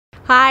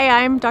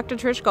Hi, I'm Dr.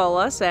 Trish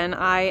Golas, and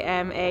I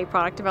am a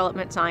product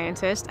development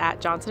scientist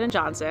at Johnson &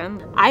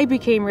 Johnson. I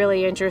became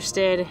really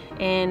interested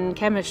in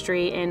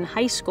chemistry in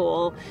high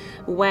school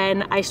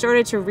when I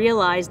started to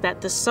realize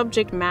that the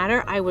subject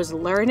matter I was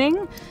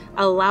learning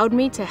allowed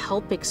me to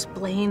help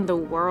explain the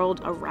world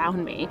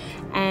around me.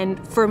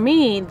 And for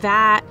me,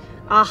 that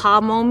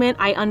aha moment,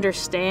 I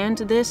understand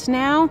this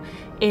now,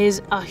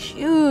 is a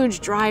huge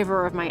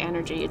driver of my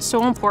energy. It's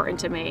so important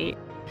to me.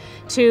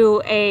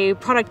 To a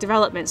product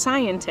development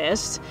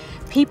scientist,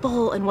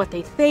 people and what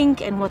they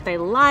think and what they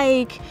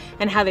like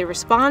and how they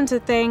respond to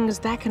things,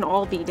 that can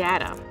all be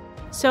data.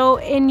 So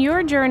in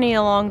your journey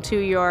along to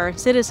your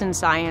citizen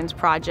science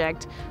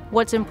project,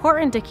 what's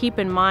important to keep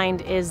in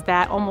mind is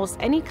that almost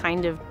any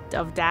kind of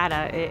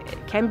data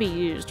it can be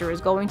used or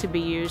is going to be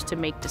used to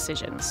make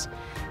decisions.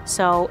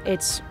 So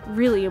it's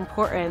really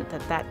important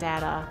that that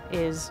data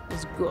is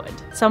good.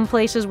 Some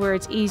places where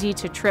it's easy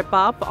to trip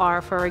up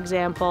are, for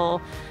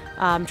example,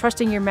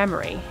 trusting your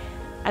memory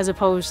as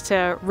opposed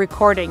to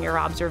recording your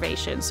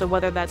observations. So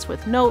whether that's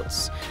with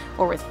notes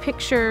or with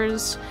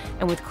pictures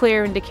and with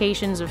clear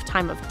indications of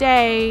time of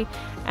day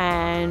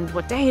and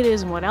what day it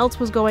is and what else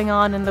was going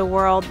on in the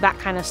world, that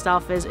kind of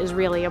stuff is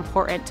really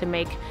important to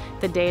make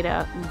the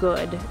data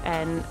good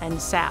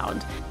and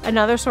sound.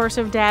 Another source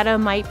of data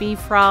might be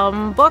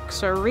from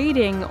books or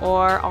reading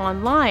or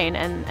online,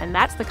 and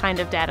that's the kind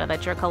of data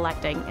that you're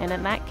collecting. And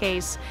in that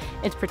case,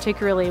 it's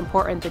particularly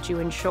important that you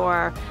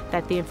ensure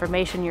that the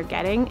information you're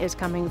getting is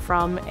coming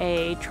from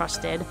a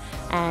trusted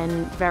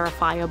and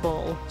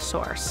verifiable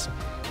source.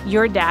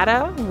 Your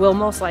data will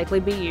most likely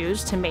be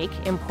used to make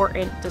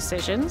important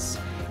decisions,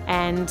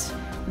 and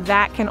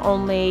that can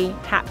only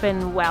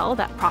happen well,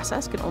 that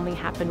process can only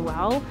happen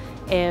well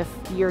if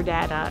your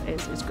data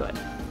is good.